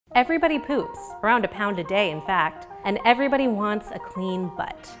Everybody poops, around a pound a day in fact, and everybody wants a clean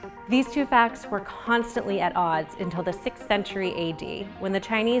butt. These two facts were constantly at odds until the 6th century AD, when the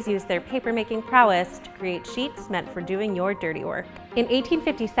Chinese used their paper-making prowess to create sheets meant for doing your dirty work. In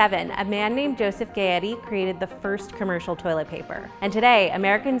 1857, a man named Joseph Gaetti created the first commercial toilet paper, and today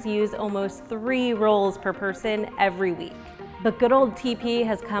Americans use almost 3 rolls per person every week. But good old TP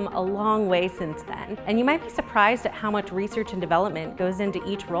has come a long way since then, and you might be surprised at how much research and development goes into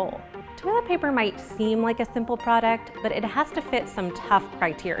each roll. Toilet paper might seem like a simple product, but it has to fit some tough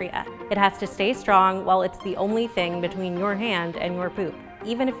criteria. It has to stay strong while it's the only thing between your hand and your poop,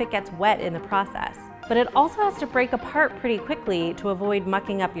 even if it gets wet in the process. But it also has to break apart pretty quickly to avoid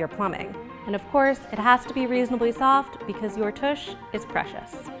mucking up your plumbing. And of course, it has to be reasonably soft because your tush is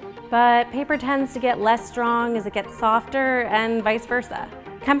precious. But paper tends to get less strong as it gets softer and vice versa.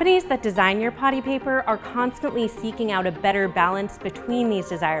 Companies that design your potty paper are constantly seeking out a better balance between these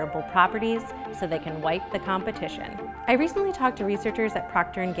desirable properties so they can wipe the competition. I recently talked to researchers at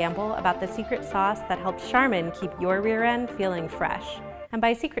Procter and Gamble about the secret sauce that helps Charmin keep your rear end feeling fresh. And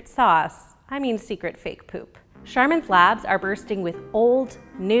by secret sauce, I mean secret fake poop. Charmin's labs are bursting with old,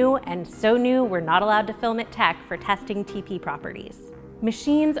 new, and so new we're not allowed to film it tech for testing TP properties.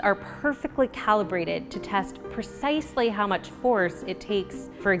 Machines are perfectly calibrated to test precisely how much force it takes,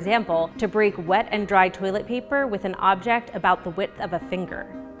 for example, to break wet and dry toilet paper with an object about the width of a finger.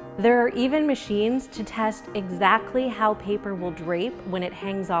 There are even machines to test exactly how paper will drape when it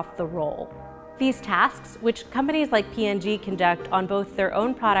hangs off the roll. These tasks, which companies like P&G conduct on both their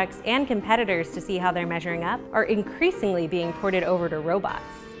own products and competitors to see how they're measuring up, are increasingly being ported over to robots.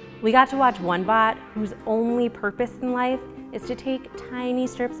 We got to watch one bot whose only purpose in life is to take tiny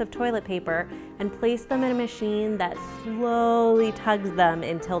strips of toilet paper and place them in a machine that slowly tugs them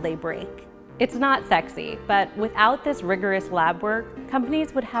until they break. It's not sexy, but without this rigorous lab work,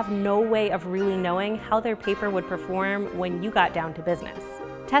 companies would have no way of really knowing how their paper would perform when you got down to business.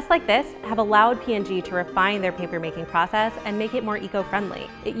 Tests like this have allowed P&G to refine their paper-making process and make it more eco-friendly.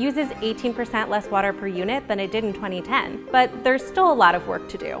 It uses 18% less water per unit than it did in 2010, but there's still a lot of work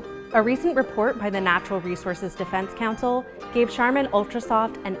to do. A recent report by the Natural Resources Defense Council gave Charmin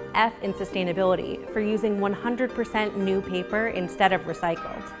Ultrasoft an F in sustainability for using 100% new paper instead of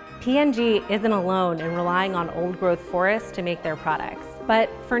recycled. P&G isn't alone in relying on old-growth forests to make their products. But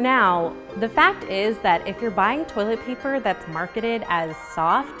for now, the fact is that if you're buying toilet paper that's marketed as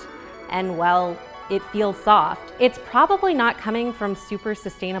soft, and well, it feels soft, it's probably not coming from super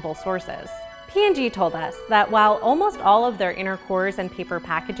sustainable sources. P&G told us that while almost all of their inner cores and paper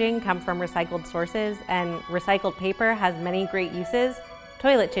packaging come from recycled sources and recycled paper has many great uses,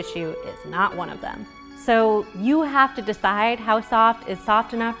 toilet tissue is not one of them. So you have to decide how soft is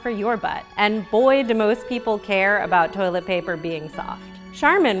soft enough for your butt. And boy, do most people care about toilet paper being soft.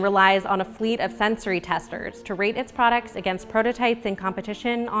 Charmin relies on a fleet of sensory testers to rate its products against prototypes in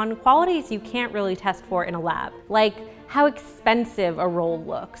competition on qualities you can't really test for in a lab, like how expensive a roll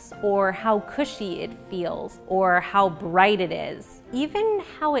looks, or how cushy it feels, or how bright it is, even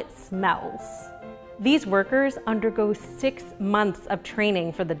how it smells. These workers undergo 6 months of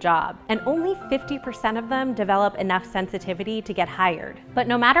training for the job, and only 50% of them develop enough sensitivity to get hired. But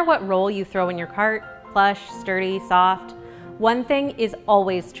no matter what roll you throw in your cart, plush, sturdy, soft, one thing is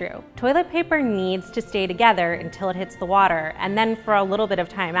always true. Toilet paper needs to stay together until it hits the water, and then for a little bit of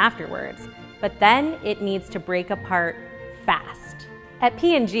time afterwards. But then it needs to break apart fast. At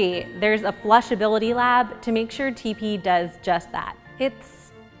P&G, there's a flushability lab to make sure TP does just that.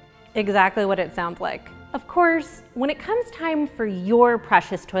 It's exactly what it sounds like. Of course, when it comes time for your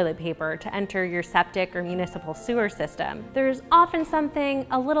precious toilet paper to enter your septic or municipal sewer system, there's often something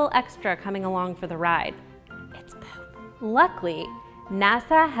a little extra coming along for the ride. It's poop. Luckily,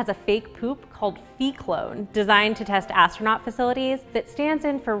 NASA has a fake poop called feclone designed to test astronaut facilities that stands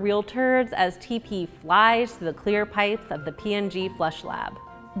in for real turds as TP flies through the clear pipes of the P&G flush lab.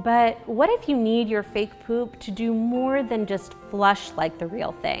 But what if you need your fake poop to do more than just flush like the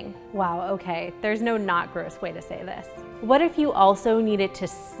real thing? Wow, okay, there's no not gross way to say this. What if you also need it to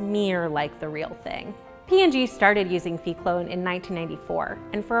smear like the real thing? P&G started using feclone in 1994,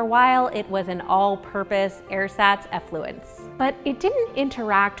 and for a while it was an all-purpose ersatz effluence. But it didn't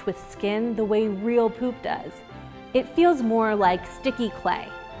interact with skin the way real poop does. It feels more like sticky clay.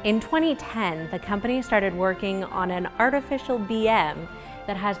 In 2010, the company started working on an artificial BM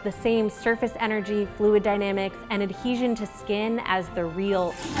that has the same surface energy, fluid dynamics, and adhesion to skin as the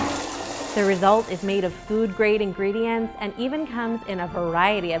real. The result is made of food-grade ingredients and even comes in a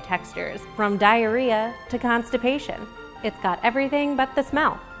variety of textures, from diarrhea to constipation. It's got everything but the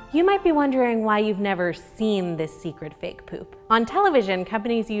smell. You might be wondering why you've never seen this secret fake poop. On television,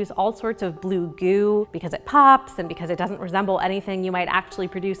 companies use all sorts of blue goo because it pops and because it doesn't resemble anything you might actually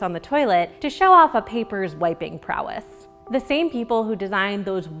produce on the toilet to show off a paper's wiping prowess. The same people who designed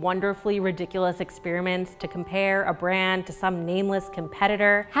those wonderfully ridiculous experiments to compare a brand to some nameless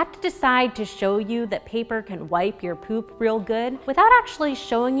competitor had to decide to show you that paper can wipe your poop real good without actually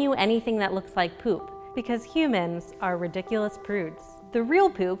showing you anything that looks like poop, because humans are ridiculous prudes. The real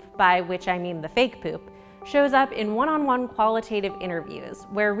poop, by which I mean the fake poop, shows up in one-on-one qualitative interviews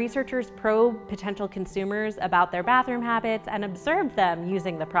where researchers probe potential consumers about their bathroom habits and observe them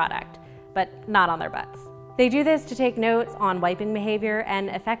using the product, but not on their butts. They do this to take notes on wiping behavior and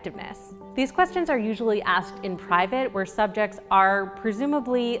effectiveness. These questions are usually asked in private, where subjects are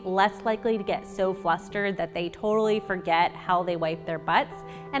presumably less likely to get so flustered that they totally forget how they wipe their butts,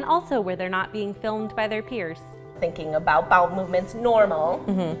 and also where they're not being filmed by their peers. Thinking about bowel movements normal,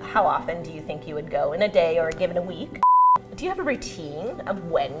 how often do you think you would go in a day or given a week? Do you have a routine of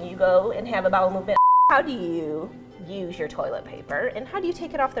when you go and have a bowel movement? How do you use your toilet paper, and how do you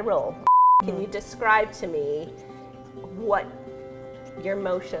take it off the roll? Can you describe to me what your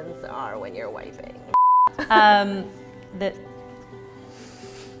motions are when you're wiping?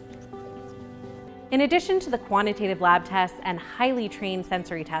 In addition to the quantitative lab tests and highly trained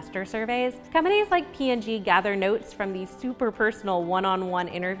sensory tester surveys, companies like P&G gather notes from these super personal one-on-one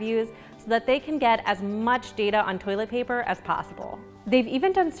interviews so that they can get as much data on toilet paper as possible. They've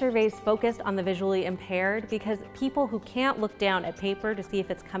even done surveys focused on the visually impaired because people who can't look down at paper to see if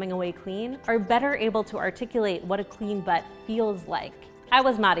it's coming away clean are better able to articulate what a clean butt feels like. I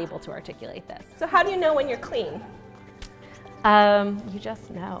was not able to articulate this. So how do you know when you're clean? You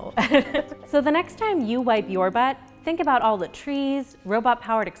just know. So the next time you wipe your butt, think about all the trees,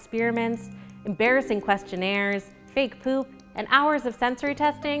 robot-powered experiments, embarrassing questionnaires, fake poop, and hours of sensory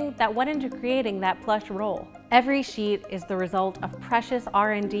testing that went into creating that plush roll. Every sheet is the result of precious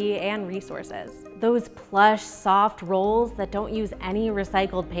R&D and resources. Those plush, soft rolls that don't use any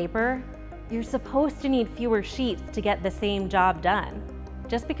recycled paper, you're supposed to need fewer sheets to get the same job done.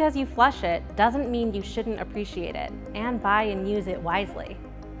 Just because you flush it doesn't mean you shouldn't appreciate it and buy and use it wisely.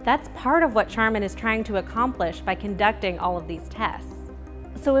 That's part of what Charmin is trying to accomplish by conducting all of these tests.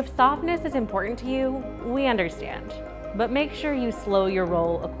 So if softness is important to you, we understand, but make sure you slow your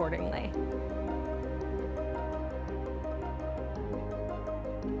roll accordingly.